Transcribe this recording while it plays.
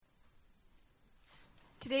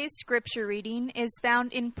Today's scripture reading is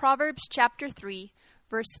found in Proverbs chapter 3,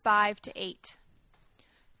 verse 5 to 8.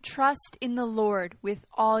 Trust in the Lord with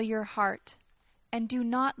all your heart, and do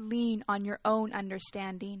not lean on your own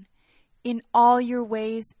understanding. In all your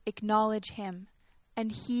ways acknowledge him,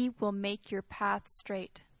 and he will make your path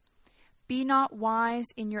straight. Be not wise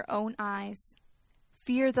in your own eyes.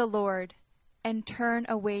 Fear the Lord, and turn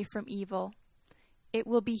away from evil. It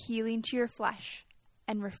will be healing to your flesh,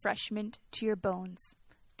 and refreshment to your bones.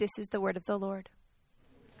 This is the word of the Lord.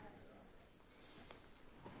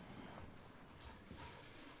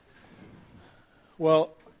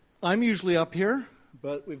 Well, I'm usually up here,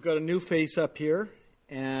 but we've got a new face up here,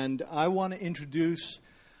 and I want to introduce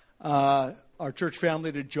our church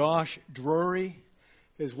family to Josh Drury.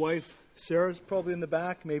 His wife, Sarah's probably in the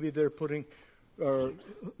back. Maybe they're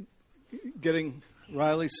getting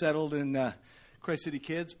Riley settled in Christ City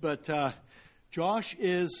Kids. But Josh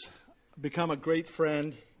is become a great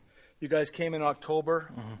friend. You guys came in October.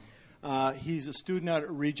 Mm-hmm. He's a student out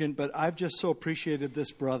at Regent, but I've just so appreciated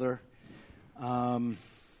this brother. From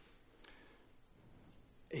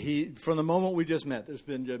the moment we just met, there's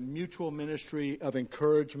been a mutual ministry of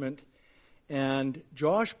encouragement. And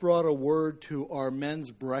Josh brought a word to our men's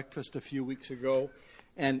breakfast a few weeks ago,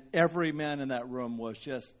 and every man in that room was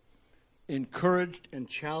just encouraged and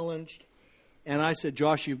challenged. And I said,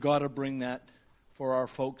 Josh, you've got to bring that for our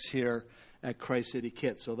folks here at Christ City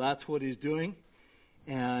Kids. So that's what he's doing.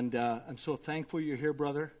 And I'm so thankful you're here,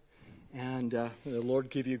 brother. And may the Lord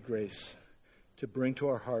give you grace to bring to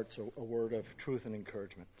our hearts a word of truth and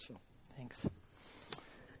encouragement. So, thanks.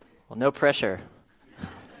 Well, no pressure.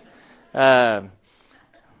 But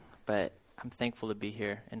I'm thankful to be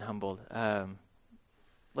here and humbled.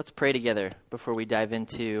 Let's pray together before we dive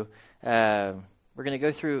into, we're going to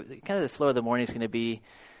go through, kind of the flow of the morning is going to be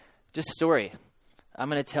just story. I'm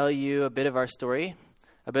going to tell you a bit of our story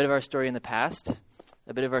in the past,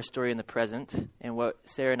 a bit of our story in the present, and what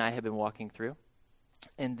Sarah and I have been walking through.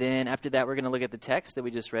 And then after that, we're going to look at the text that we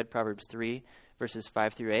just read, Proverbs 3, verses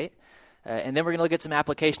 5 through 8. And then we're going to look at some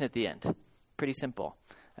application at the end. Pretty simple.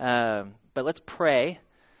 But let's pray.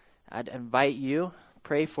 I'd invite you,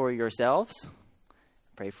 pray for yourselves,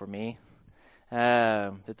 pray for me,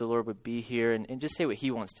 that the Lord would be here and just say what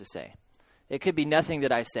he wants to say. It could be nothing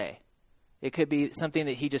that I say. It could be something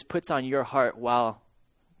that he just puts on your heart while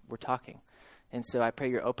we're talking. And so I pray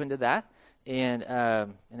you're open to that and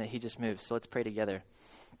that he just moves. So let's pray together.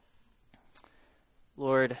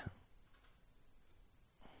 Lord,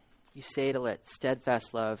 you say to let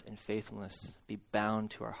steadfast love and faithfulness be bound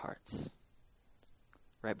to our hearts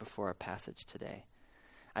right before our passage today.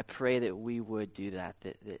 I pray that we would do that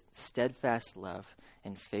steadfast love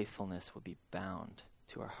and faithfulness would be bound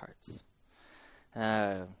to our hearts.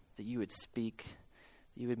 That you would speak,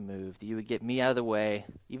 that you would move, that you would get me out of the way,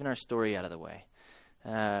 even our story out of the way,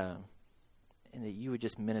 and that you would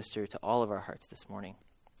just minister to all of our hearts this morning.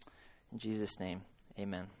 In Jesus' name,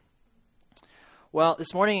 amen. Well,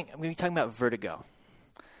 this morning, I'm going to be talking about vertigo.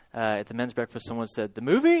 At the men's breakfast, someone said, the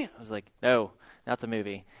movie? I was like, no, not the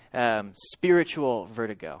movie. Spiritual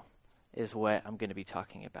vertigo is what I'm going to be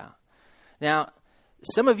talking about. Now,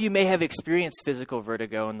 some of you may have experienced physical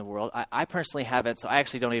vertigo in the world. I personally haven't, so I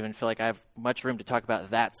actually don't even feel like I have much room to talk about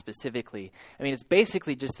that specifically. I mean, it's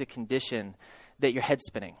basically just the condition that your head's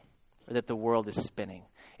spinning or that the world is spinning.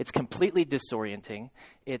 It's completely disorienting.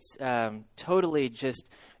 It's totally just,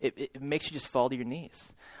 it makes you just fall to your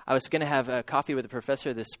knees. I was going to have a coffee with a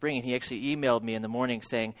professor this spring, and he actually emailed me in the morning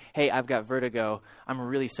saying, hey, I've got vertigo. I'm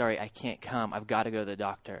really sorry I can't come. I've got to go to the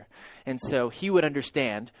doctor. And so he would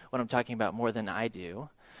understand what I'm talking about more than I do.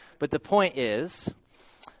 But the point is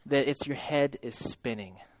that it's your head is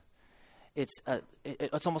spinning. It's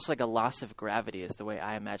almost like a loss of gravity is the way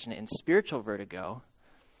I imagine it. And spiritual vertigo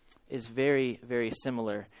is very, very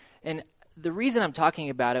similar. And the reason I'm talking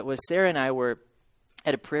about it was Sarah and I were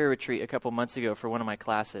at a prayer retreat a couple months ago for one of my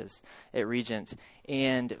classes at Regent,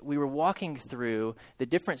 and we were walking through the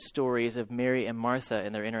different stories of Mary and Martha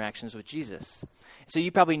and their interactions with Jesus. So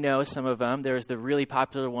you probably know some of them. There's the really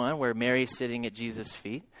popular one where Mary's sitting at Jesus'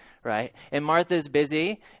 feet, right? And Martha's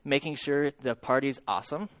busy making sure the party's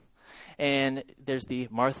awesome. And there's the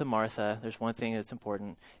Martha, Martha. There's one thing that's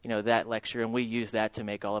important, that lecture, and we use that to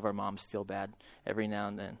make all of our moms feel bad every now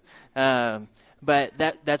and then. But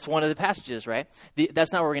that's one of the passages, right?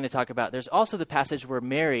 That's not what we're going to talk about. There's also the passage where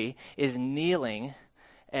Mary is kneeling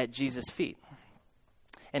at Jesus' feet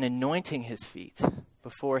and anointing his feet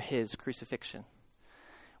before his crucifixion.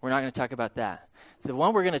 We're not going to talk about that. The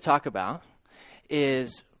one we're going to talk about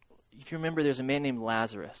is, if you remember, there's a man named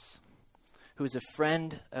Lazarus who was a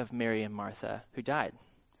friend of Mary and Martha who died.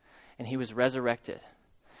 And he was resurrected.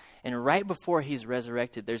 And right before he's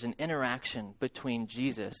resurrected, there's an interaction between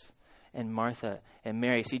Jesus and Martha and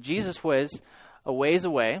Mary. See, Jesus was a ways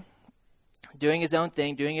away, doing his own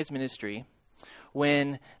thing, doing his ministry,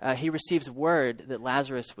 when he receives word that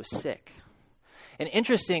Lazarus was sick. And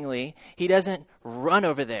interestingly, he doesn't run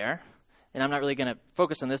over there, and I'm not really going to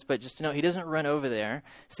focus on this, but just to know, he doesn't run over there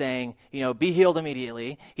saying, be healed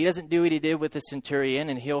immediately. He doesn't do what he did with the centurion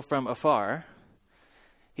and heal from afar.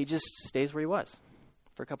 He just stays where he was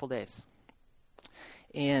for a couple days.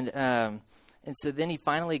 And so then he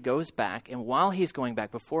finally goes back, and while he's going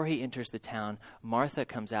back, before he enters the town, Martha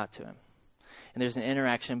comes out to him. And there's an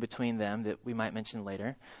interaction between them that we might mention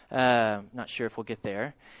later. Not sure if we'll get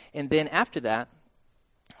there. And then after that,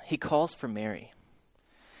 he calls for Mary.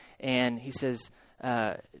 And he says,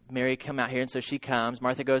 Mary, come out here. And so she comes.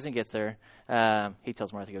 Martha goes and gets her. He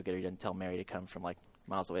tells Martha to go get her. He doesn't tell Mary to come from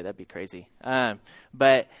miles away. That'd be crazy.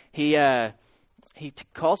 But he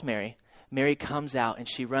calls Mary. Mary comes out and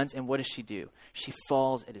she runs. And what does she do? She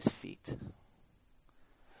falls at his feet.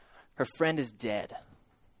 Her friend is dead.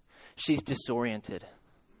 She's disoriented.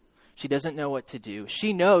 She doesn't know what to do.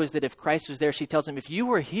 She knows that if Christ was there, she tells him, if you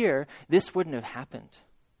were here, this wouldn't have happened.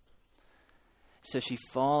 So she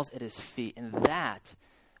falls at his feet. And that,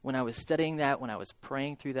 when I was studying that, when I was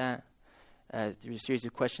praying through that, through a series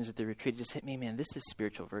of questions at the retreat, it just hit me, man, this is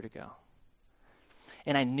spiritual vertigo.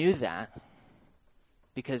 And I knew that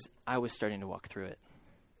because I was starting to walk through it.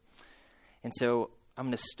 And so I'm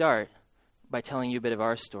going to start by telling you a bit of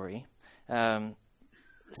our story.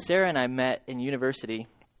 Sarah and I met in university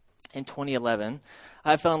in 2011.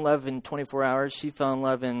 I fell in love in 24 hours. She fell in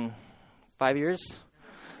love in 5 years.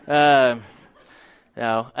 So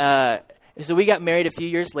we got married a few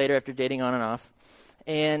years later after dating on and off.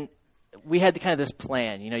 And we had kind of this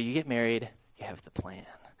plan. You get married, you have the plan.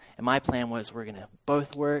 And my plan was we're going to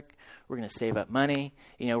both work. We're going to save up money.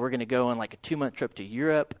 We're going to go on a 2-month trip to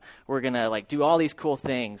Europe. We're going to do all these cool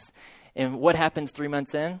things. And what happens 3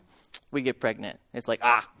 months in? We get pregnant. It's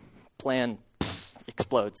plan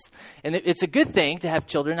explodes. And it's a good thing to have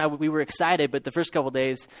children. We were excited, but the first couple of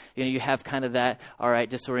days, you have kind of that, all right,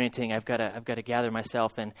 disorienting. I've got to gather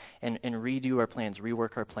myself and redo our plans,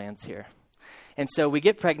 rework our plans here. And so we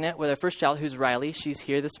get pregnant with our first child, who's Riley. She's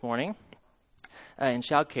here this morning in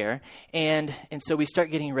child care. And so we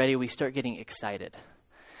start getting ready. We start getting excited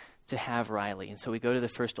to have Riley. And so we go to the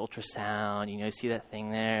first ultrasound, you see that thing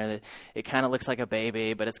there. It kind of looks like a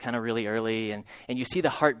baby, but it's kind of really early. And you see the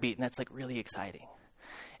heartbeat, and that's really exciting.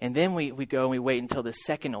 And then we go and we wait until the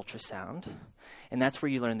second ultrasound, and that's where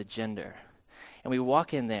you learn the gender. And we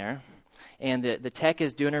walk in there, and the tech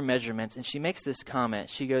is doing her measurements, and she makes this comment.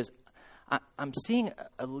 She goes, I'm seeing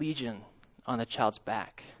a lesion on the child's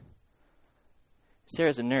back.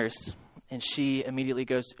 Sarah's a nurse, and she immediately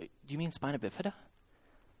goes, do you mean spina bifida?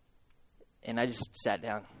 And I just sat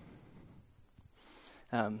down.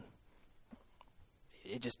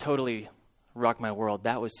 It just totally rocked my world.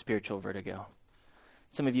 That was spiritual vertigo.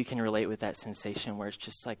 Some of you can relate with that sensation where it's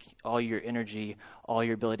just all your energy, all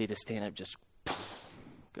your ability to stand up just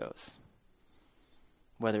goes.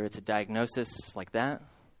 Whether it's a diagnosis like that,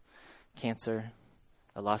 cancer,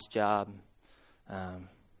 a lost job,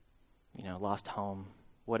 lost home,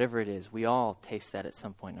 whatever it is, we all taste that at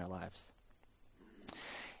some point in our lives.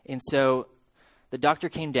 And so the doctor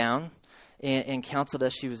came down and counseled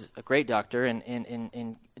us. She was a great doctor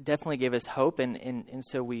and definitely gave us hope. And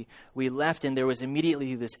so we left, and there was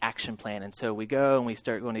immediately this action plan. And so we go and we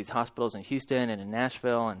start going to these hospitals in Houston and in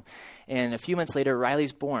Nashville. And a few months later,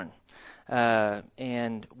 Riley's born.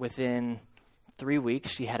 And within 3 weeks,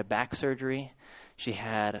 she had a back surgery, she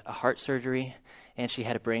had a heart surgery, and she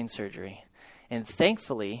had a brain surgery. And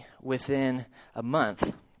thankfully, within a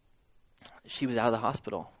month, she was out of the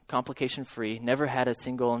hospital, complication-free, never had a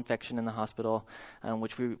single infection in the hospital,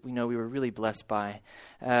 which we know we were really blessed by.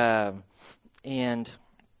 And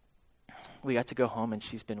we got to go home, and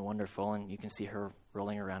she's been wonderful, and you can see her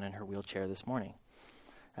rolling around in her wheelchair this morning.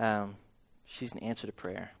 She's an answer to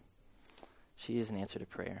prayer. She is an answer to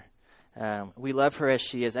prayer. We love her as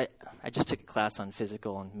she is. I just took a class on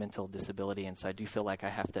physical and mental disability, and so I do feel like I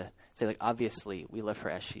have to say, obviously, we love her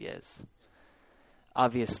as she is.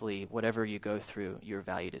 Obviously, whatever you go through, you're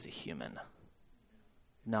valued as a human,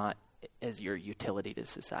 not as your utility to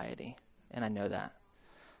society. And I know that.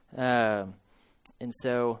 And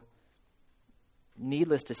so,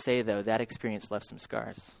 needless to say, though, that experience left some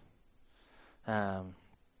scars.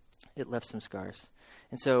 It left some scars.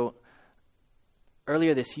 And so,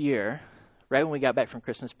 earlier this year, right when we got back from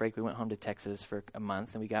Christmas break, we went home to Texas for a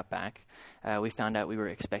month, and we got back. We found out we were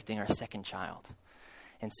expecting our second child.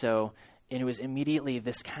 And so, and it was immediately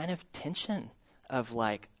this kind of tension of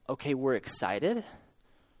like, okay, we're excited,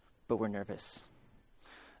 but we're nervous.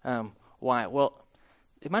 Why? Well,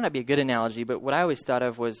 it might not be a good analogy, but what I always thought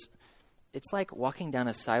of was it's like walking down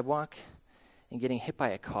a sidewalk and getting hit by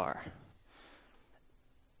a car.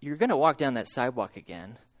 You're going to walk down that sidewalk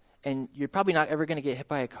again, and you're probably not ever going to get hit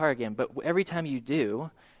by a car again, but every time you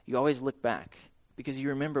do, you always look back because you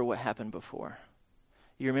remember what happened before.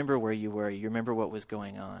 You remember where you were. You remember what was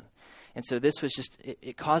going on. And so this was just,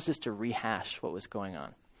 it caused us to rehash what was going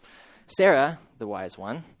on. Sarah, the wise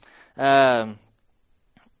one,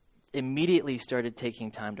 immediately started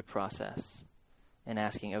taking time to process and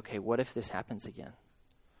asking, okay, what if this happens again?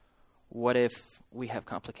 What if we have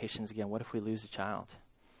complications again? What if we lose a child?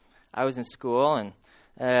 I was in school, and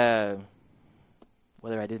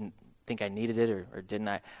whether I didn't think I needed it or didn't,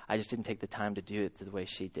 I just didn't take the time to do it the way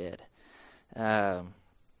she did.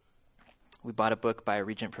 We bought a book by a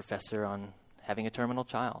Regent professor on having a terminal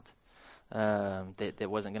child that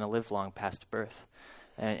wasn't going to live long past birth,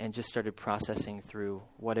 and just started processing through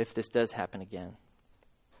what if this does happen again.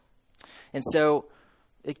 And so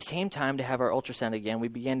it came time to have our ultrasound again. We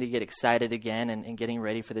began to get excited again and getting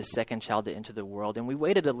ready for this second child to enter the world. And we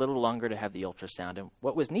waited a little longer to have the ultrasound. And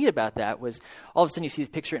what was neat about that was all of a sudden you see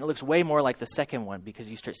the picture and it looks way more like the second one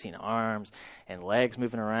because you start seeing arms and legs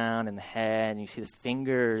moving around and the head. And you see the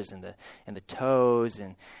fingers and the toes.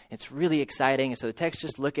 And it's really exciting. And so the tech's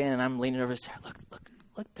just looking and I'm leaning over and saying,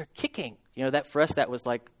 look, they're kicking. You know, that for us, that was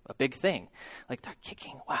like a big thing. Like, they're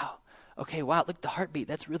kicking. Wow. Okay, wow. Look, the heartbeat.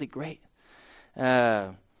 That's really great.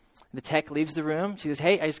 The tech leaves the room. She says,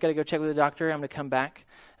 hey, I just got to go check with the doctor. I'm going to come back,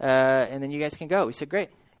 and then you guys can go. We said, great.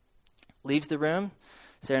 Leaves the room.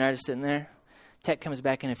 Sarah and I are just sitting there. Tech comes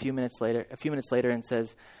back in a few minutes later and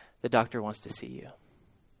says, the doctor wants to see you.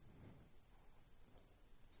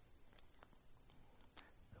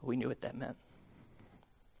 We knew what that meant.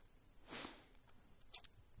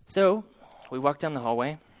 So we walked down the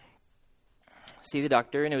hallway, see the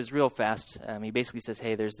doctor, and it was real fast. He basically says,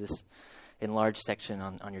 hey, there's this enlarged section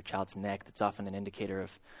on your child's neck that's often an indicator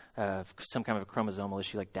of some kind of a chromosomal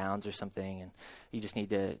issue like Downs or something, and you just need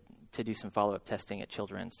to do some follow-up testing at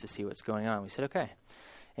Children's to see what's going on. We said, okay.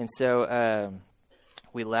 And so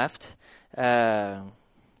we left.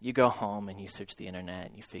 You go home and you search the internet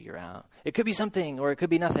and you figure out it could be something or it could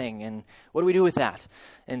be nothing, and what do we do with that?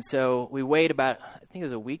 And so we waited about, I think it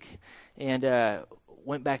was a week, and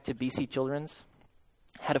went back to BC Children's,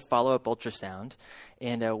 had a follow-up ultrasound,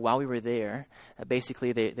 and while we were there,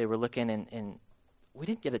 basically they were looking, and we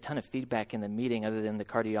didn't get a ton of feedback in the meeting other than the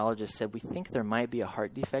cardiologist said, we think there might be a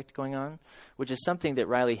heart defect going on, which is something that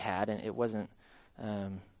Riley had, and it wasn't,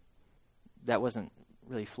 that wasn't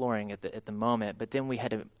really flooring at the moment. But then we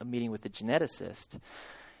had a meeting with the geneticist,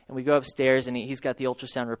 and we go upstairs, and he's got the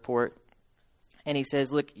ultrasound report, and he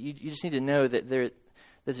says, look, you just need to know that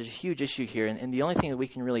there's a huge issue here, and the only thing that we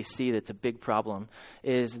can really see that's a big problem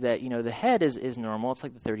is that, you know, the head is normal. It's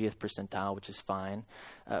like the 30th percentile, which is fine,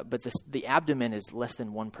 but the abdomen is less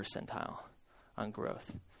than 1 percentile on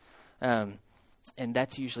growth. And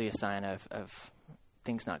that's usually a sign of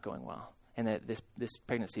things not going well, and that this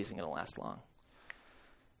pregnancy isn't going to last long.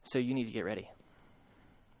 So you need to get ready.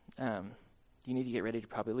 You need to get ready to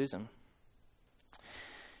probably lose him.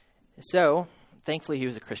 So, thankfully, he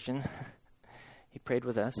was a Christian. He prayed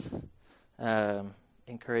with us,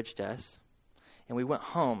 encouraged us, and we went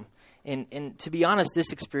home. And to be honest,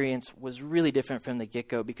 this experience was really different from the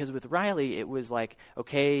get-go, because with Riley, it was like,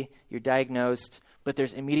 okay, you're diagnosed, but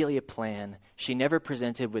there's immediately a plan. She never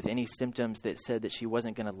presented with any symptoms that said that she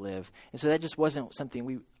wasn't going to live. And so that just wasn't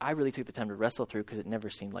something I really took the time to wrestle through, because it never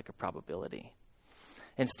seemed like a probability.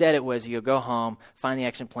 Instead, it was, you go home, find the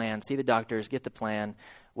action plan, see the doctors, get the plan,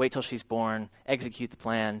 wait till she's born, execute the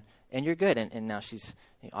plan, and you're good. And now she's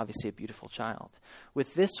obviously a beautiful child.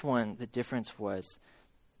 With this one, the difference was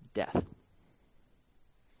death.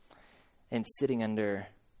 And sitting under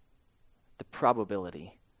the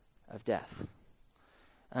probability of death.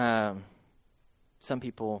 Some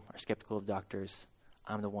people are skeptical of doctors.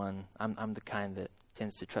 I'm the kind that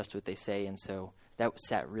tends to trust what they say, and so that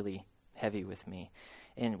sat really heavy with me.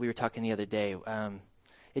 And we were talking the other day,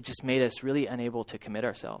 it just made us really unable to commit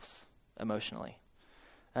ourselves emotionally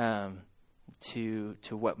to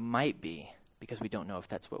what might be, because we don't know if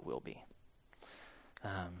that's what will be.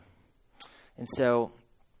 And so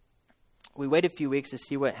we wait a few weeks to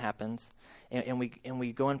see what happens, and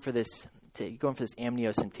we go in for this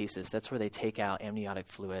amniocentesis. That's where they take out amniotic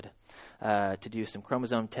fluid to do some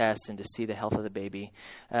chromosome tests and to see the health of the baby,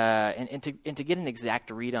 and to get an exact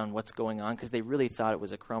read on what's going on, because they really thought it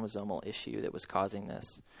was a chromosomal issue that was causing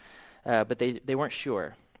this, but they weren't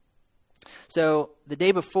sure. So the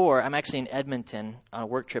day before, I'm actually in Edmonton on a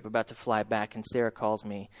work trip about to fly back, and Sarah calls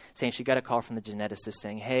me saying she got a call from the geneticist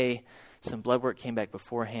saying, hey, some blood work came back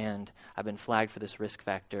beforehand. I've been flagged for this risk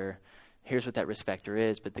factor. Here's what that risk factor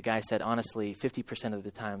is. But the guy said, honestly, 50% of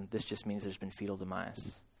the time, this just means there's been fetal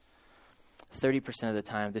demise. 30% of the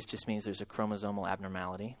time, this just means there's a chromosomal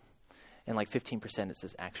abnormality. And like 15%, it's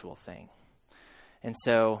this actual thing. And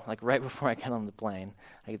so, like right before I got on the plane,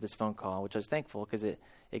 I get this phone call, which I was thankful because it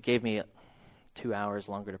gave me 2 hours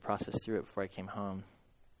longer to process through it before I came home.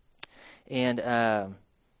 And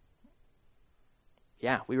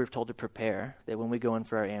we were told to prepare that when we go in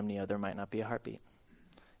for our amnio, there might not be a heartbeat.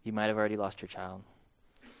 You might have already lost your child.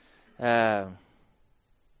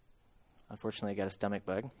 Unfortunately, I got a stomach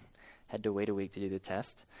bug. Had to wait a week to do the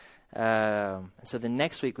test. And so the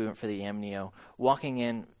next week we went for the amnio, walking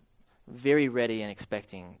in very ready and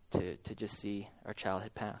expecting to just see our child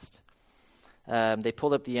had passed. They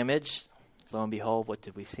pulled up the image. Lo and behold, what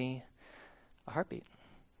did we see? A heartbeat.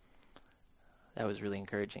 That was really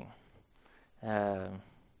encouraging.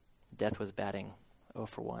 Death was batting 0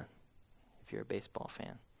 for 1, if you're a baseball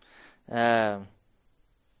fan.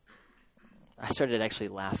 I started actually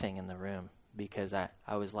laughing in the room because I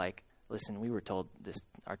was like, listen, we were told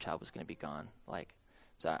our child was going to be gone. Like,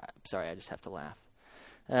 sorry, I just have to laugh.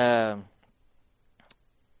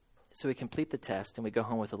 So we complete the test, and we go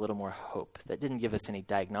home with a little more hope. That didn't give us any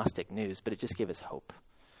diagnostic news, but it just gave us hope.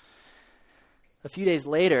 A few days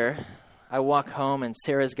later, I walk home, and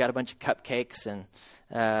Sarah's got a bunch of cupcakes, and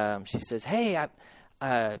she says, hey,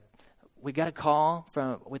 we got a call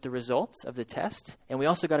with the results of the test, and we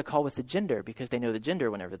also got a call with the gender, because they know the gender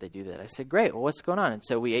whenever they do that. I said, great, well, what's going on? And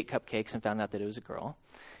so we ate cupcakes and found out that it was a girl,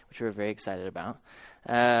 which we were very excited about.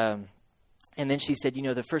 And then she said,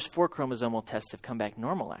 the first 4 chromosomal tests have come back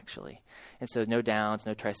normal, actually. And so no Downs,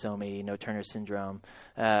 no trisomy, no Turner syndrome,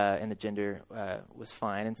 and the gender was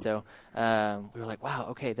fine. And so we were like, wow,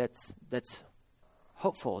 okay, that's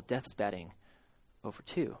hopeful. Death's batting 0 for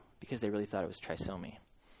 2 because they really thought it was trisomy.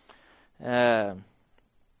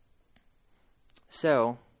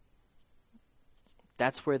 So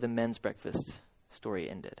that's where the men's breakfast story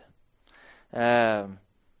ended. I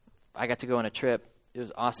got to go on a trip. It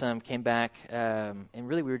was awesome. Came back, and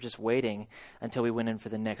really we were just waiting until we went in for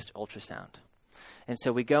the next ultrasound. And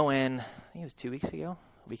so we go in, I think it was 2 weeks ago,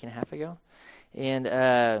 a week and a half ago, and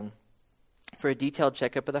for a detailed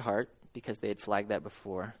checkup of the heart, because they had flagged that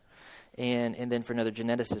before, and then for another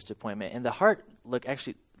geneticist appointment. And the heart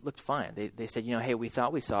looked fine. They said, hey, we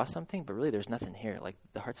thought we saw something, but really there's nothing here. Like,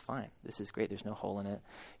 the heart's fine. This is great. There's no hole in it.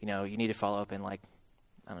 You need to follow up in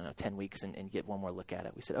 10 weeks and get one more look at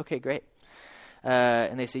it. We said, okay, great.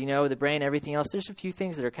 And they said, the brain, everything else, there's a few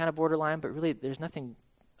things that are kind of borderline, but really there's nothing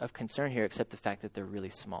of concern here except the fact that they're really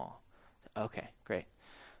small. Okay, great.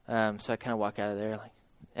 So I kind of walk out of there like,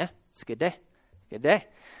 it's a good day. Good day.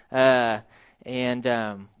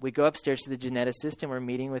 And we go upstairs to the geneticist, and we're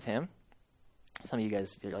meeting with him. Some of you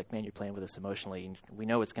guys are like, man, you're playing with us emotionally. We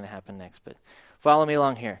know what's going to happen next, but follow me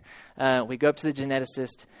along here. We go up to the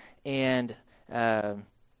geneticist, and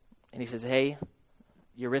he says, hey,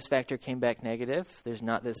 your risk factor came back negative. There's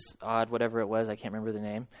not this odd whatever it was. I can't remember the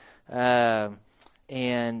name.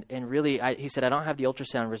 And really, he said, I don't have the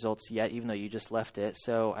ultrasound results yet, even though you just left it,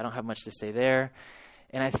 so I don't have much to say there.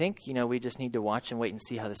 And I think, we just need to watch and wait and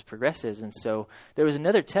see how this progresses. And so there was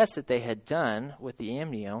another test that they had done with the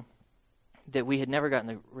amnio that we had never gotten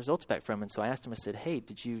the results back from. And so I asked him, I said, hey,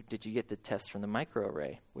 did you get the test from the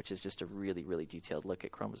microarray, which is just a really, really detailed look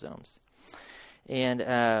at chromosomes? And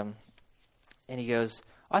he goes,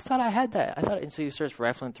 I thought I had that. And so he starts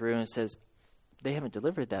rifling through and says, they haven't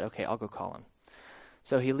delivered that. Okay, I'll go call him.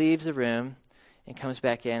 So he leaves the room and comes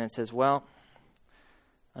back in and says, well,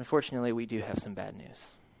 unfortunately, we do have some bad news.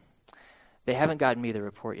 They haven't gotten me the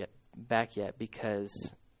report back yet because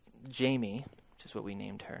Jamie, which is what we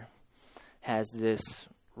named her, has this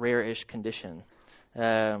rare-ish condition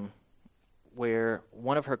where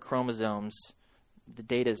one of her chromosomes, the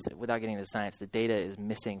data is, without getting into science, the data is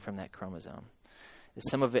missing from that chromosome.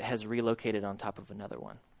 Some of it has relocated on top of another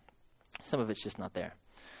one. Some of it's just not there.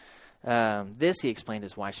 This, he explained,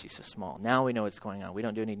 is why she's so small. Now we know what's going on. We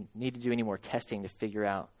don't need to do any more testing to figure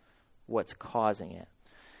out what's causing it.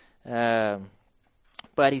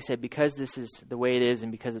 But he said because this is the way it is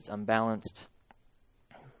and because it's unbalanced,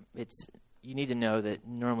 you need to know that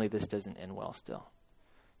normally this doesn't end well still.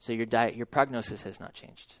 So your prognosis has not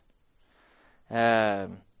changed.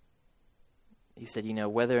 He said,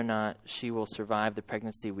 whether or not she will survive the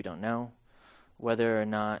pregnancy, we don't know. Whether or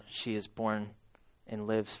not she is born and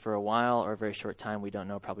lives for a while or a very short time, we don't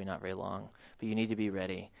know, probably not very long. But you need to be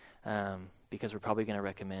ready because we're probably going to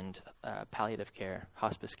recommend palliative care,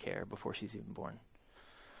 hospice care, before she's even born.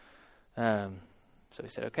 So we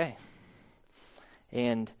said, okay.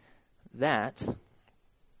 And that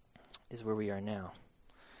is where we are now.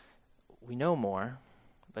 We know more,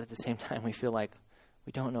 but at the same time, we feel like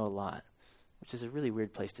we don't know a lot, which is a really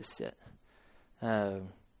weird place to sit.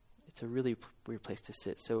 It's a really weird place to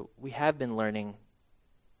sit. So we have been learning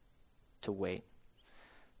to wait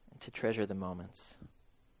and to treasure the moments.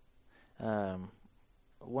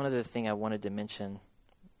 One other thing I wanted to mention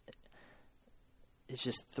is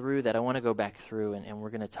just through that, I want to go back through and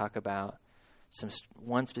we're going to talk about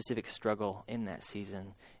one specific struggle in that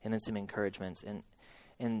season and then some encouragements.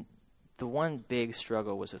 And the one big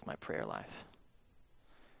struggle was with my prayer life,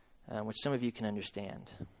 which some of you can understand.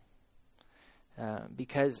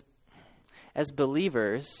 Because as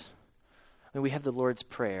believers, I mean, we have the Lord's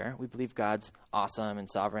Prayer. We believe God's awesome and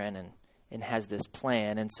sovereign and has this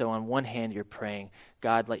plan. And so on one hand, you're praying,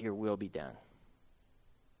 God, let your will be done.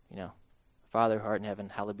 You know, Father who art in heaven,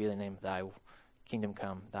 hallowed be thy name, thy kingdom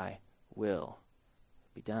come, thy will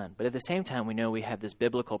be done. But at the same time, we know we have this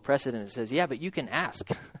biblical precedent that says, yeah, but you can ask.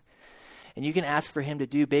 And you can ask for him to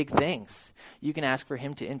do big things. You can ask for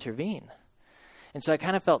him to intervene. And so I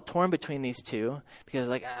kind of felt torn between these two because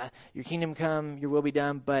like, your kingdom come, your will be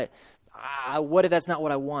done, but what if that's not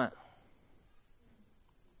what I want?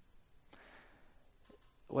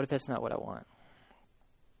 What if that's not what I want?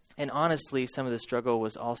 And honestly, some of the struggle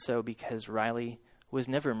was also because Riley was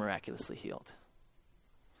never miraculously healed.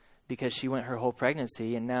 Because she went her whole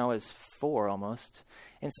pregnancy and now is 4 almost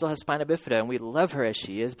and still has spina bifida. And we love her as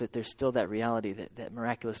she is, but there's still that reality that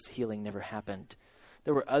miraculous healing never happened.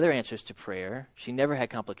 There were other answers to prayer. She never had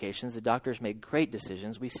complications. The doctors made great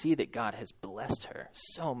decisions. We see that God has blessed her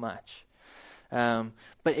so much.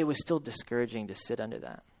 But it was still discouraging to sit under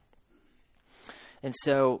that. And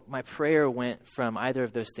so my prayer went from either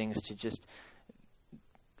of those things to just,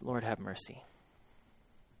 Lord, have mercy.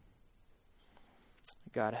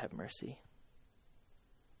 God, have mercy.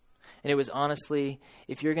 And it was honestly,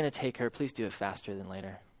 if you're going to take her, please do it faster than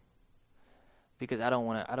later. Because I don't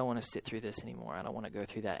want to sit through this anymore. I don't want to go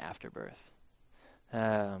through that afterbirth.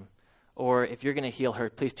 Or if you're going to heal her,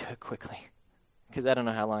 please do it quickly. Because I don't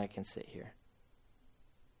know how long I can sit here.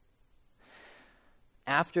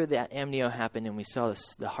 After that amnio happened and we saw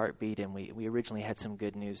the heartbeat and we originally had some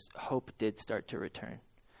good news, hope did start to return.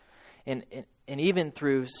 And even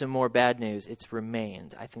through some more bad news, it's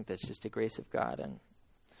remained. I think that's just a grace of God.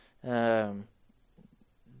 And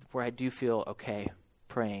where I do feel okay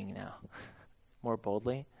praying now more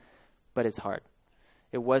boldly, but it's hard.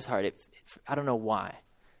 It was hard. I don't know why,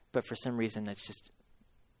 but for some reason it's just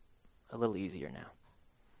a little easier now.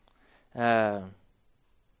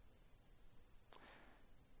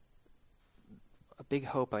 A big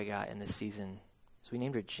hope I got in this season, so we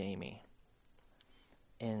named her Jamie.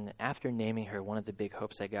 And after naming her, one of the big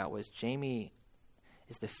hopes I got was Jamie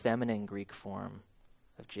is the feminine Greek form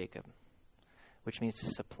of Jacob, which means to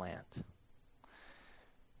supplant.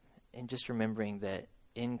 And just remembering that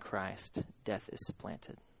in Christ, death is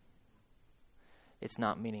supplanted. It's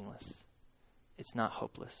not meaningless. It's not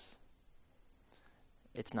hopeless.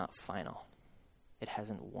 It's not final. It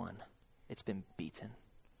hasn't won. It's been beaten.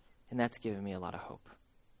 And that's given me a lot of hope.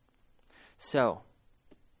 So,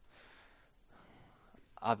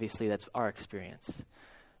 obviously that's our experience.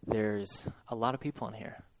 There's a lot of people in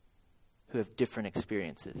here who have different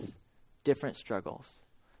experiences, different struggles.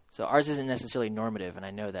 So ours isn't necessarily normative, and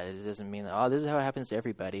I know that. It doesn't mean that, this is how it happens to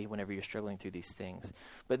everybody whenever you're struggling through these things.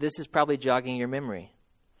 But this is probably jogging your memory.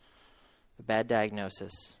 A bad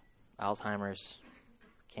diagnosis, Alzheimer's,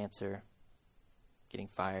 cancer, getting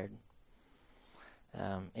fired,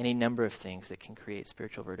 any number of things that can create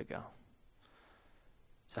spiritual vertigo.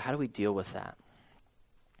 So how do we deal with that?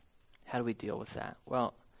 How do we deal with that?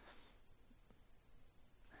 Well,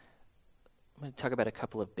 I'm going to talk about a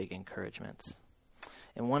couple of big encouragements.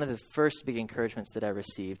 And one of the first big encouragements that I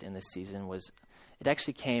received in this season was, it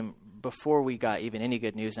actually came before we got even any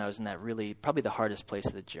good news, and I was in that really, probably the hardest place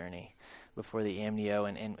of the journey, before the amnio.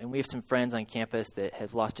 And we have some friends on campus that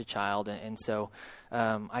have lost a child, and so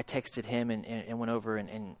I texted him and went over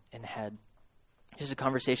and had just a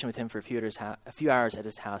conversation with him for a few hours at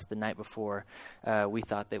his house the night before we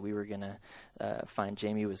thought that we were going to find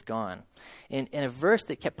Jamie was gone. And a verse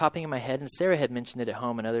that kept popping in my head, and Sarah had mentioned it at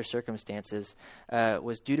home in other circumstances,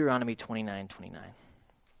 was Deuteronomy 29:29.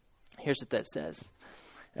 Here's what that says.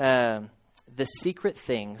 The secret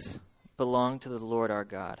things belong to the Lord our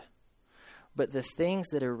God, but the things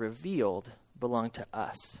that are revealed belong to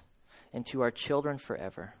us and to our children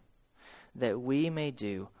forever, that we may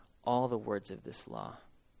do all the words of this law.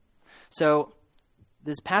 So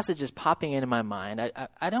this passage is popping into my mind.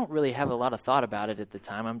 I don't really have a lot of thought about it at the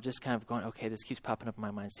time. I'm just kind of going, okay, this keeps popping up in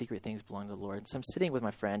my mind. Secret things belong to the Lord. So I'm sitting with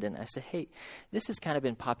my friend, and I said, hey, this has kind of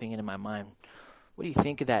been popping into my mind. What do you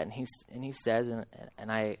think of that? And he says,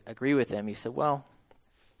 and I agree with him. He said, well,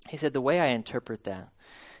 he said, the way I interpret that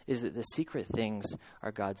is that the secret things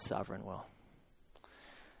are God's sovereign will.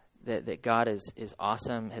 That God is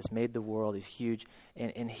awesome, has made the world, is huge,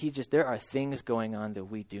 and there are things going on that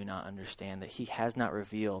we do not understand, that he has not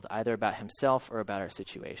revealed either about himself or about our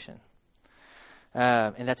situation.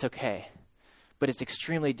 And that's okay. But it's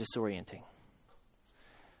extremely disorienting.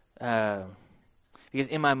 Because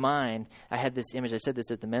in my mind, I had this image, I said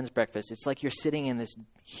this at the men's breakfast, it's like you're sitting in this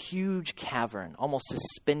huge cavern, almost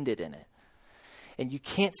suspended in it, and you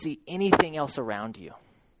can't see anything else around you.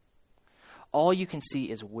 All you can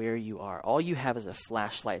see is where you are. All you have is a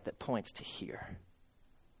flashlight that points to here.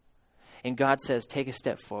 And God says, take a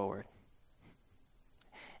step forward.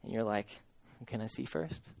 And you're like, can I see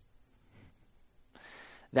first?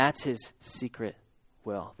 That's his secret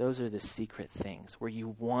will. Those are the secret things where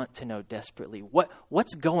you want to know desperately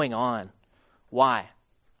what's going on. Why?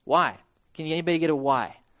 Why? Can anybody get a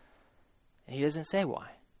why? And he doesn't say why.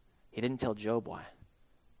 He didn't tell Job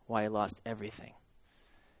why he lost everything.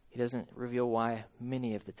 He doesn't reveal why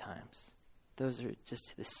many of the times. Those are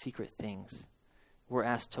just the secret things. We're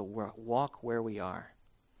asked to walk where we are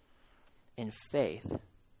in faith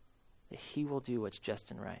that he will do what's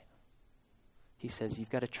just and right. He says, you've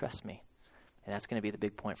got to trust me. And that's going to be the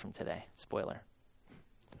big point from today. Spoiler.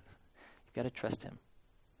 You've got to trust him.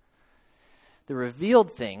 The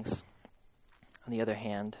revealed things, on the other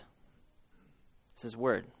hand, is his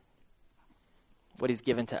word. What he's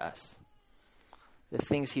given to us. The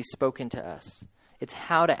things he's spoken to us. It's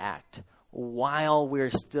how to act while we're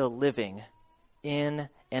still living in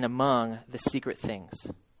and among the secret things.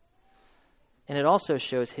 And it also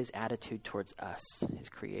shows his attitude towards us, his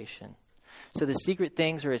creation. So the secret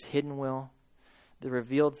things are his hidden will. The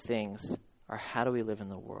revealed things are how do we live in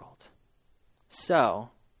the world. So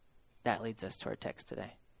that leads us to our text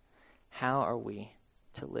today. How are we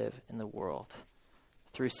to live in the world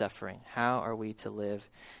through suffering? How are we to live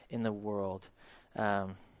in the world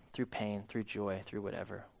through pain, through joy, through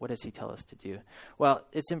whatever? What does he tell us to do? Well,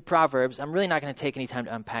 it's in Proverbs. I'm really not going to take any time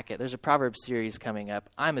to unpack it. There's a Proverbs series coming up.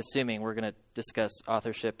 I'm assuming we're going to discuss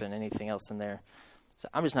authorship and anything else in there. So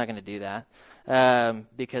I'm just not going to do that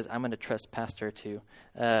because I'm going to trust Pastor to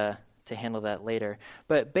handle that later.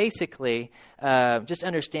 But basically, just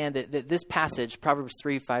understand that this passage, Proverbs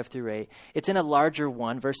 3, 5 through 8, it's in a larger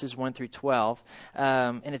one, verses 1 through 12,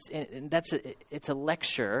 and it's a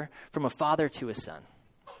lecture from a father to a son,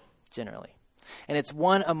 generally. And it's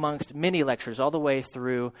one amongst many lectures all the way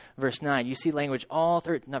through verse 9. You see language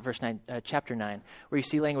chapter 9, where you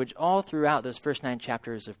see language all throughout those first 9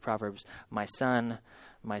 chapters of Proverbs, my son,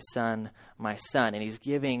 my son, my son. And he's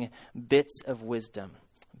giving bits of wisdom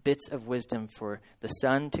for the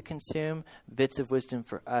son to consume, bits of wisdom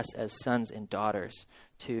for us as sons and daughters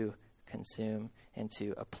to consume and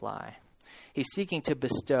to apply. He's seeking to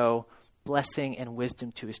bestow blessing and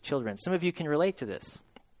wisdom to his children. Some of you can relate to this.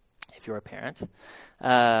 If you're a parent,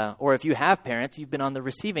 or if you have parents, you've been on the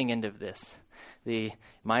receiving end of this.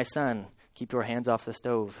 My son, keep your hands off the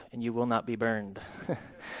stove and you will not be burned.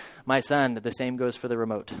 My son, the same goes for the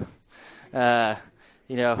remote.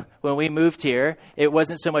 When we moved here, it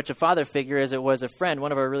wasn't so much a father figure as it was a friend.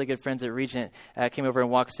 One of our really good friends at Regent came over and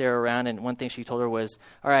walked Sarah around, and one thing she told her was,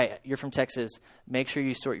 all right, you're from Texas. Make sure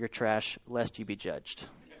you sort your trash, lest you be judged.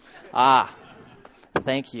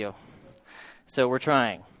 Thank you. So we're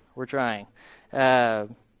trying. So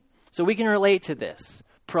we can relate to this.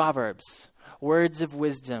 Proverbs, words of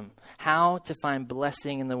wisdom, how to find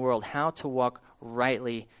blessing in the world, how to walk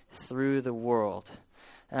rightly through the world.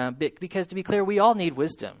 Because to be clear, we all need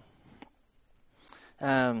wisdom.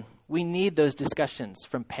 We need those discussions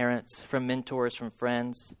from parents, from mentors, from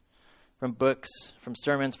friends, from books, from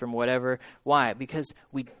sermons, from whatever. Why? Because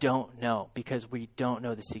we don't know. Because we don't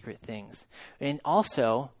know the secret things. And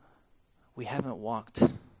also, we haven't walked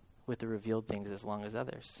with the revealed things as long as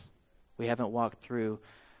others. We haven't walked through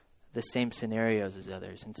the same scenarios as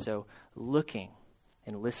others. And so looking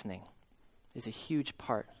and listening is a huge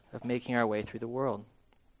part of making our way through the world.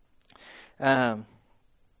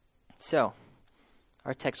 So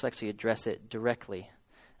our text will actually address it directly,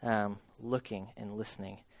 looking and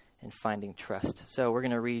listening and finding trust. So we're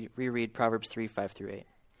going to reread Proverbs 3, 5 through 8.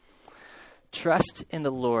 Trust in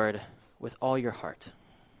the Lord with all your heart,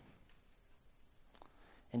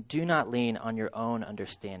 and do not lean on your own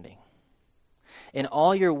understanding. In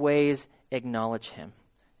all your ways acknowledge him,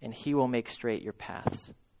 and he will make straight your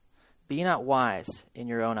paths. Be not wise in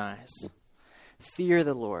your own eyes. Fear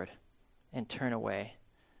the Lord and turn away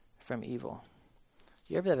from evil.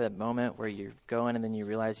 Do you ever have that moment where you're going and then you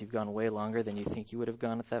realize you've gone way longer than you think you would have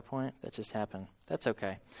gone at that point? That just happened. That's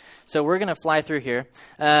okay. So we're going to fly through here,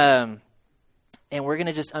 and we're going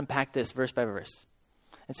to just unpack this verse by verse.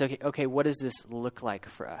 And so, okay, what does this look like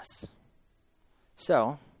for us?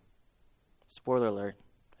 So, spoiler alert,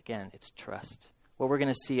 again, it's trust. What we're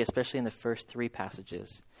going to see, especially in the first 3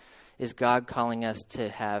 passages, is God calling us to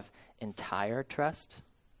have entire trust,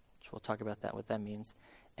 which we'll talk about that, what that means,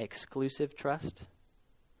 exclusive trust,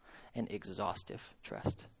 and exhaustive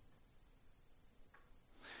trust.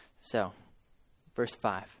 So, verse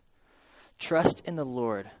 5, trust in the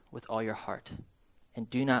Lord with all your heart, and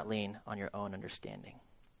do not lean on your own understanding.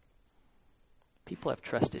 People have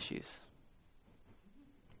trust issues.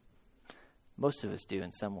 Most of us do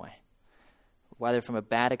in some way. Whether from a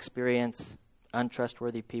bad experience,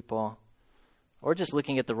 untrustworthy people, or just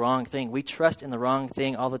looking at the wrong thing. We trust in the wrong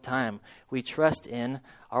thing all the time. We trust in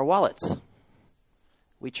our wallets.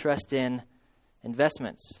 We trust in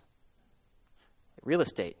investments, real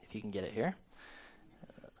estate, if you can get it here.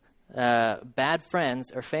 Bad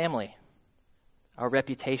friends or family, our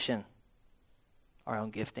reputation, our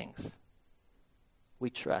own giftings. We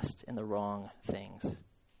trust in the wrong things.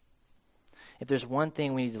 If there's one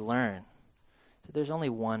thing we need to learn, that there's only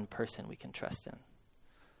one person we can trust in.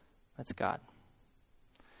 That's God.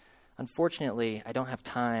 Unfortunately, I don't have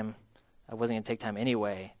time. I wasn't going to take time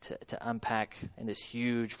anyway to unpack in this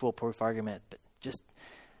huge, foolproof argument, but just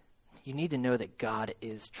you need to know that God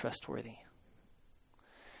is trustworthy.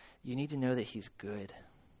 You need to know that he's good.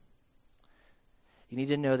 You need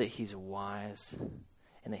to know that he's wise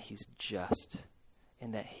and that he's just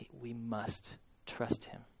and that we must trust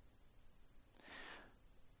him.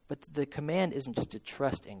 But the command isn't just to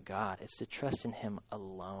trust in God. It's to trust in him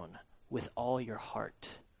alone with all your heart.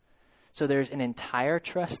 So there's an entire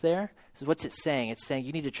trust there. So what's it saying? It's saying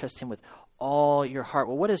you need to trust him with all your heart.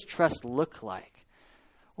 Well, what does trust look like?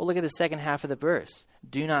 Well, look at the second half of the verse.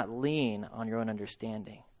 Do not lean on your own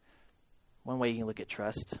understanding. One way you can look at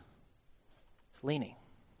trust is leaning.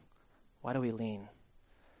 Why do we lean?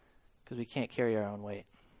 Because we can't carry our own weight.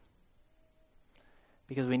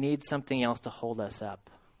 Because we need something else to hold us up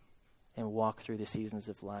and walk through the seasons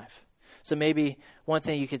of life. So maybe one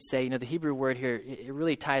thing you could say, the Hebrew word here, it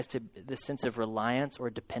really ties to the sense of reliance or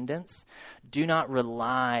dependence. Do not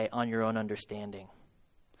rely on your own understanding.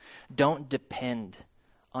 Don't depend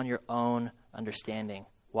on your own understanding.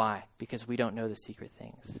 Why? Because we don't know the secret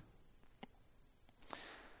things.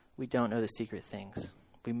 We don't know the secret things.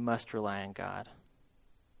 We must rely on God.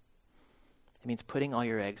 It means putting all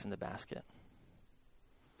your eggs in the basket.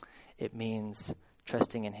 It means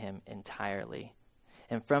trusting in him entirely.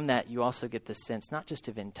 And from that, you also get the sense, not just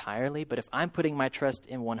of entirely, but if I'm putting my trust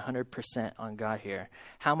in 100% on God here,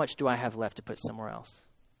 how much do I have left to put somewhere else?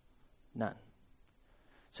 None.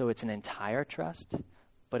 So it's an entire trust,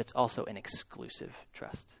 but it's also an exclusive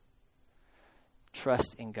trust.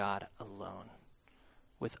 Trust in God alone,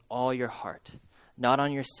 with all your heart, not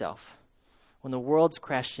on yourself. When the world's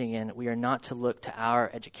crashing in, we are not to look to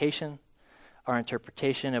our education, our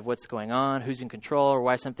interpretation of what's going on, who's in control, or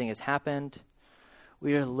why something has happened.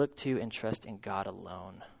 We are to look to and trust in God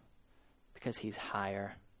alone because he's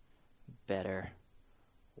higher, better,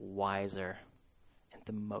 wiser, and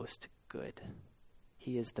the most good.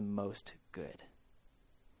 He is the most good.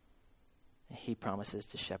 And he promises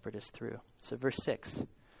to shepherd us through. So verse 6,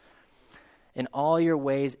 in all your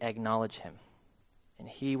ways acknowledge him, and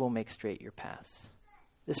he will make straight your paths.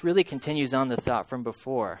 This really continues on the thought from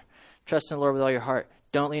before. Trust in the Lord with all your heart.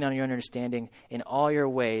 Don't lean on your own understanding. In all your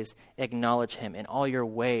ways, acknowledge him. In all your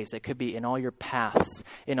ways, that could be in all your paths,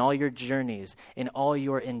 in all your journeys, in all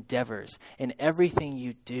your endeavors. In everything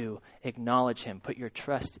you do, acknowledge him. Put your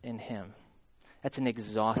trust in him. That's an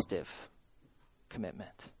exhaustive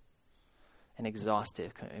commitment. An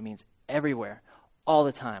exhaustive commitment. It means everywhere, all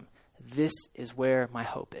the time. This is where my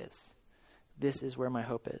hope is. This is where my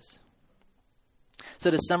hope is.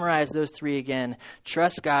 So to summarize those 3 again,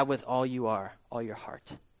 trust God with all you are, all your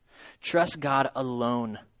heart. Trust God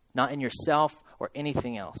alone, not in yourself or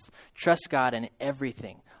anything else. Trust God in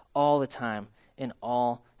everything, all the time, in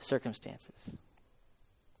all circumstances.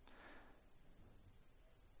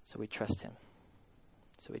 So we trust him.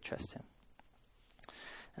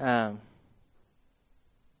 I'm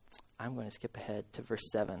going to skip ahead to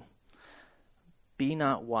verse 7. Be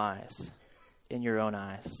not wise in your own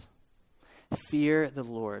eyes. Fear the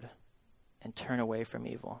Lord and turn away from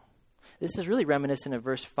evil. This is really reminiscent of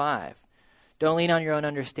verse 5. Don't lean on your own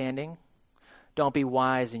understanding. Don't be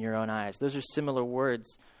wise in your own eyes. Those are similar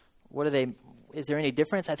words What are they? Is there any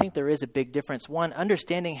difference? I think there is a big difference. One,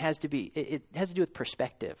 understanding has to do with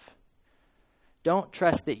perspective. Don't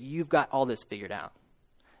trust that you've got all this figured out,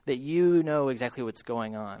 that you know exactly what's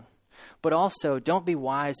going on. But also, don't be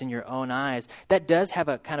wise in your own eyes. That does have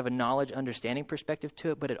a kind of a knowledge, understanding perspective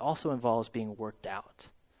to it, but it also involves being worked out.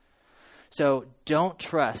 So don't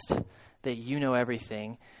trust that you know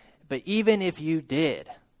everything. But even if you did,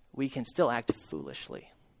 we can still act foolishly.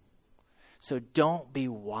 So don't be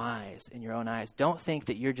wise in your own eyes. Don't think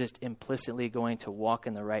that you're just implicitly going to walk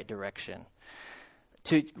in the right direction.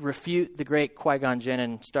 To refute the great Qui-Gon Jinn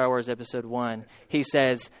in Star Wars Episode 1, he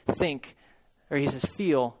says,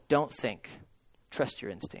 feel, don't think. Trust your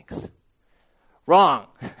instincts. Wrong.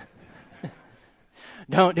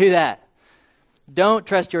 Don't do that. Don't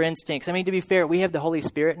trust your instincts. I mean, to be fair, we have the Holy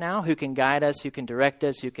Spirit now who can guide us, who can direct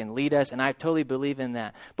us, who can lead us, and I totally believe in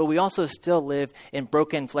that. But we also still live in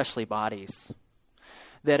broken fleshly bodies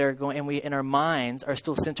that are going, and our minds are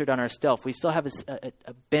still centered on ourselves. We still have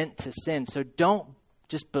a bent to sin. So don't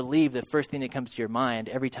just believe the first thing that comes to your mind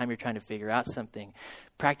every time you're trying to figure out something.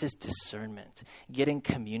 Practice discernment. Get in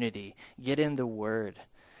community. Get in the Word,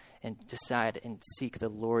 and decide and seek the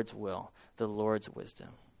Lord's will, the Lord's wisdom.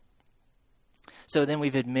 So then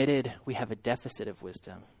we've admitted we have a deficit of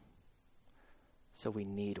wisdom. So we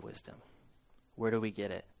need wisdom. Where do we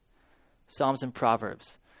get it? Psalms and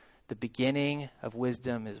Proverbs. The beginning of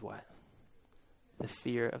wisdom is what? The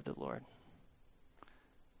fear of the Lord.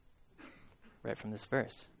 Right from this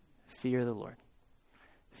verse. Fear the Lord.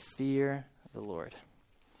 Fear the Lord.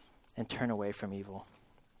 And turn away from evil.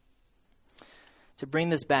 To bring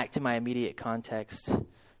this back to my immediate context,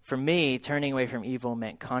 for me, turning away from evil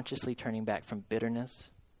meant consciously turning back from bitterness,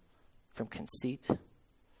 from conceit,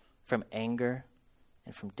 from anger,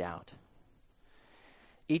 and from doubt.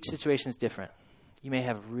 Each situation is different. You may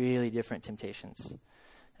have really different temptations.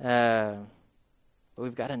 But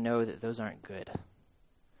we've got to know that those aren't good.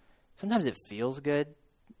 Sometimes it feels good,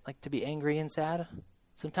 like to be angry and sad.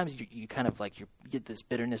 Sometimes you kind of like you get this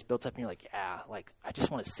bitterness built up and you're like, yeah, like I just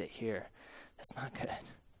want to sit here. That's not good.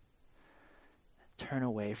 Turn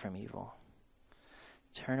away from evil.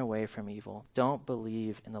 Turn away from evil. Don't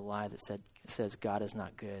believe in the lie that says God is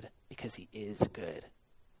not good, because he is good.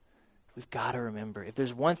 We've got to remember. If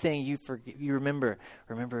there's one thing you remember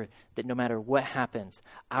that no matter what happens,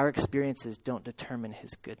 our experiences don't determine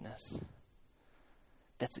his goodness.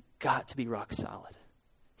 That's got to be rock solid.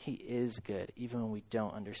 He is good, even when we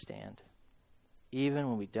don't understand. Even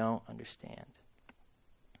when we don't understand.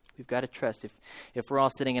 We've got to trust. If we're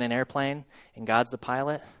all sitting in an airplane and God's the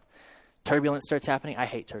pilot, turbulence starts happening. I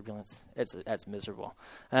hate turbulence. That's miserable.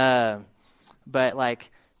 But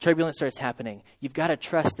like turbulence starts happening, you've got to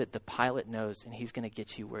trust that the pilot knows and he's going to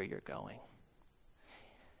get you where you're going.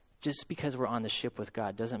 Just because we're on the ship with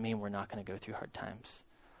God doesn't mean we're not going to go through hard times.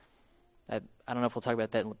 I don't know if we'll talk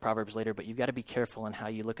about that in Proverbs later, but you've got to be careful in how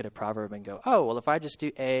you look at a proverb and go, oh, well, if I just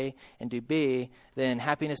do A and do B, then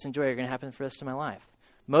happiness and joy are going to happen for the rest of my life.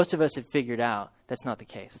 Most of us have figured out that's not the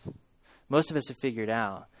case. Most of us have figured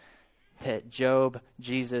out that Job,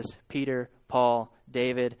 Jesus, Peter, Paul,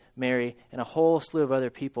 David, Mary, and a whole slew of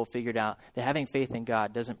other people figured out that having faith in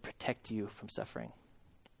God doesn't protect you from suffering.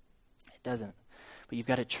 It doesn't. But you've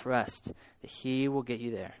got to trust that he will get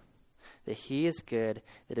you there, that he is good,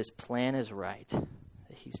 that his plan is right,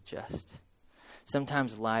 that he's just.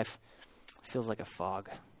 Sometimes life feels like a fog.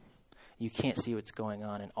 You can't see what's going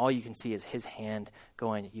on, and all you can see is his hand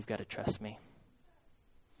going, you've got to trust me.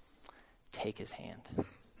 Take his hand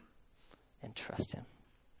and trust him.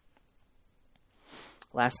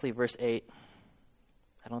 Lastly, verse 8.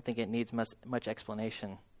 I don't think it needs much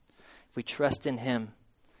explanation. If we trust in him,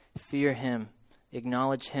 fear him,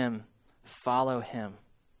 acknowledge him, follow him,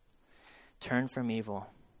 turn from evil,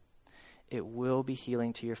 it will be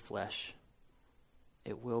healing to your flesh.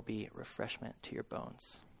 It will be refreshment to your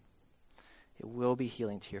bones. It will be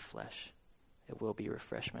healing to your flesh. It will be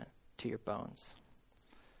refreshment to your bones.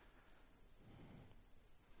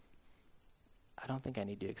 I don't think I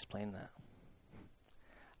need to explain that.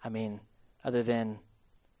 I mean, other than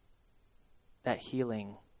that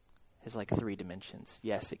healing is like 3 dimensions.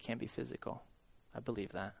 Yes, it can be physical. I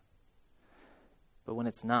believe that. But when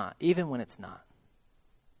it's not, even when it's not,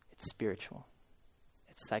 it's spiritual.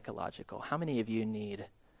 It's psychological. How many of you need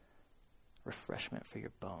refreshment for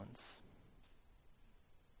your bones?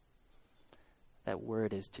 That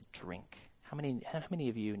word is to drink. How many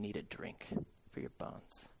of you need a drink for your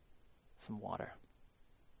bones? Some water.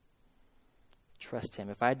 Trust him.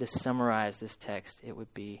 If I had to summarize this text, it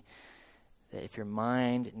would be that if your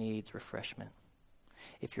mind needs refreshment,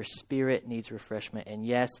 if your spirit needs refreshment, and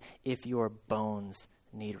yes, if your bones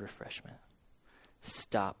need refreshment.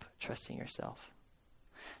 Stop trusting yourself.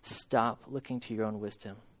 Stop looking to your own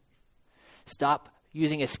wisdom. Stop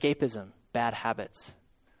using escapism, bad habits,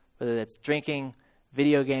 whether that's drinking,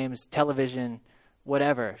 video games, television,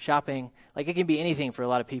 whatever, shopping. Like, it can be anything for a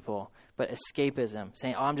lot of people, but escapism,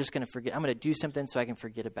 saying, I'm just going to forget. I'm going to do something so I can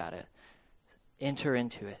forget about it. Enter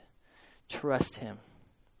into it. Trust him.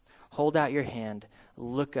 Hold out your hand,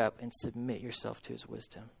 look up, and submit yourself to his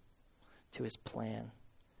wisdom, to his plan,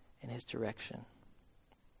 and his direction.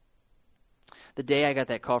 The day I got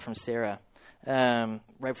that call from Sarah, right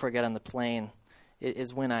before I got on the plane,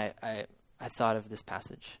 is when I thought of this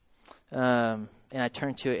passage. And I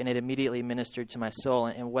turned to it, and it immediately ministered to my soul.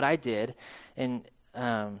 And what I did, and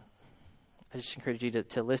I just encourage you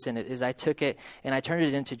to listen, is I took it and I turned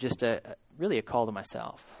it into just really a call to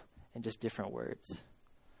myself in just different words.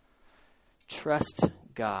 Trust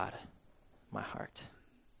God, my heart.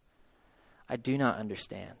 I do not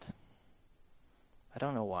understand. I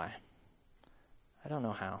don't know why. I don't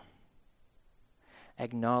know how.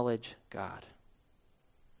 Acknowledge God.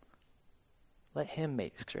 Let him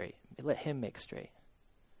make straight. Let him make straight.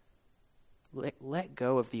 Let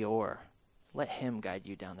go of the oar. Let him guide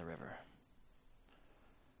you down the river.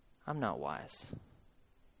 I'm not wise.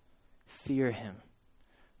 Fear him.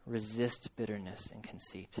 Resist bitterness and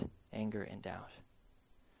conceit, anger and doubt.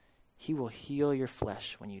 He will heal your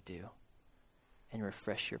flesh when you do and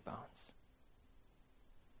refresh your bones.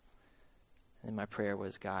 And my prayer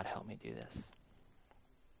was, God, help me do this.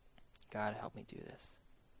 God, help me do this.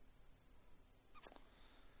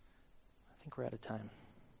 I think we're out of time.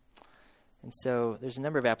 And so there's a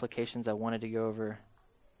number of applications I wanted to go over.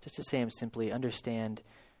 Just to say them simply, understand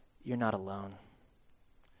you're not alone.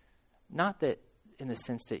 Not that in the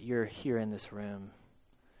sense that you're here in this room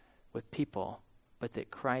with people, but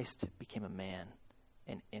that Christ became a man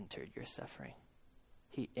and entered your suffering.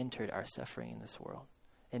 He entered our suffering in this world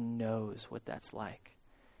and knows what that's like.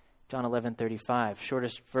 John 11:35,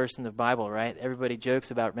 shortest verse in the Bible, right? Everybody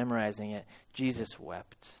jokes about memorizing it. Jesus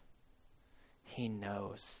wept. He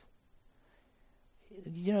knows.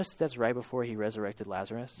 You notice that's right before he resurrected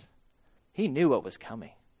Lazarus? He knew what was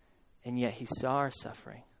coming, and yet he saw our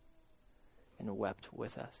suffering and wept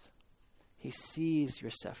with us. He sees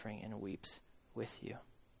your suffering and weeps with you.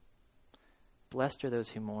 Blessed are those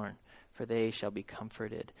who mourn, for they shall be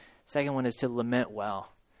comforted. Second one is to lament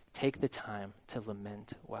well. Take the time to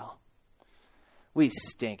lament well. We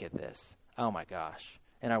stink at this. Oh my gosh.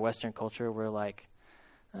 In our Western culture, we're like,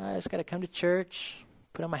 I just got to come to church,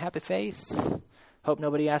 put on my happy face, hope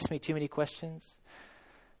nobody asks me too many questions.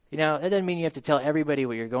 You know, that doesn't mean you have to tell everybody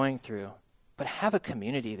what you're going through, but have a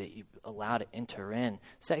community that you allow to enter in.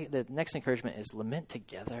 Second, the next encouragement is lament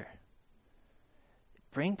together.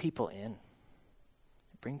 Bring people in.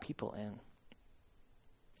 Bring people in.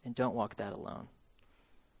 And don't walk that alone.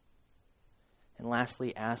 And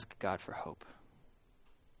lastly, ask God for hope.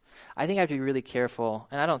 I think I have to be really careful,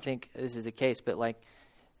 and I don't think this is the case, but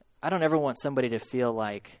I don't ever want somebody to feel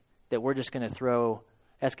like that we're just going to throw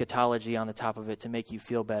eschatology on the top of it to make you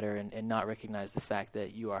feel better and not recognize the fact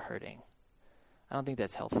that you are hurting. I don't think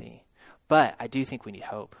that's healthy. But I do think we need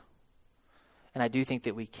hope. And I do think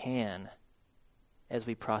that we can, as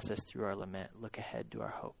we process through our lament, look ahead to our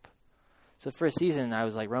hope. So for a season, I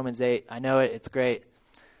was like, Romans 8, I know it, it's great.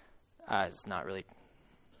 It's not really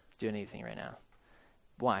doing anything right now.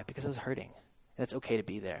 Why? Because I was hurting. And it's okay to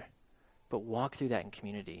be there. But walk through that in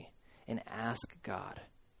community and ask God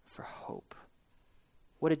for hope.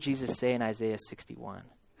 What did Jesus say in Isaiah 61?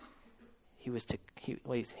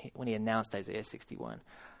 When he announced Isaiah 61,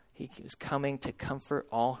 he was coming to comfort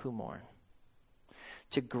all who mourn,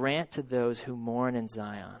 to grant to those who mourn in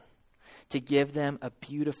Zion, to give them a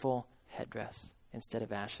beautiful headdress instead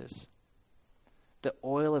of ashes, the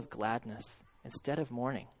oil of gladness instead of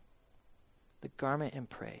mourning, the garment of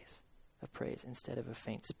praise instead of a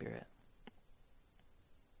faint spirit.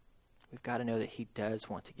 We've got to know that he does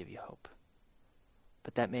want to give you hope,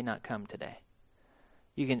 but that may not come today.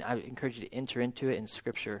 I encourage you to enter into it in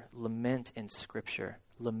Scripture, lament in Scripture,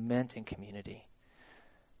 lament in community.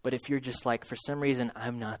 But if you're just like, for some reason,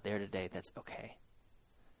 I'm not there today, that's okay.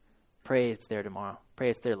 Pray it's there tomorrow.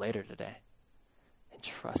 Pray it's there later today. And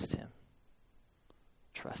trust him.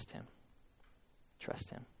 Trust him.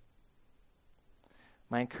 Trust him.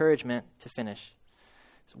 My encouragement to finish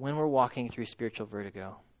is when we're walking through spiritual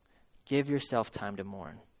vertigo, give yourself time to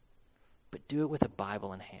mourn, but do it with a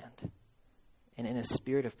Bible in hand and in a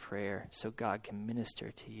spirit of prayer so God can minister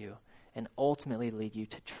to you and ultimately lead you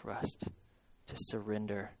to trust, to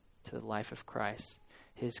surrender to the life of Christ,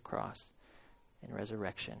 his cross and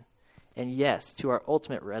resurrection. And yes, to our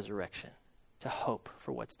ultimate resurrection, to hope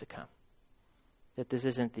for what's to come. That this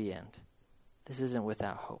isn't the end. This isn't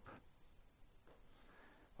without hope.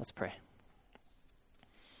 Let's pray.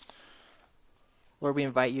 Lord, we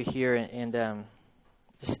invite you here and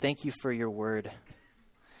just thank you for your word.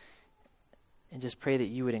 And just pray that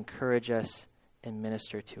you would encourage us and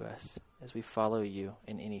minister to us as we follow you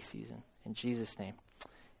in any season. In Jesus' name,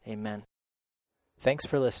 amen. Thanks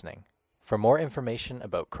for listening. For more information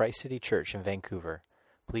about Christ City Church in Vancouver,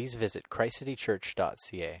 please visit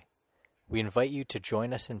christcitychurch.ca. We invite you to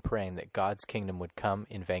join us in praying that God's kingdom would come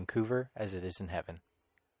in Vancouver as it is in heaven.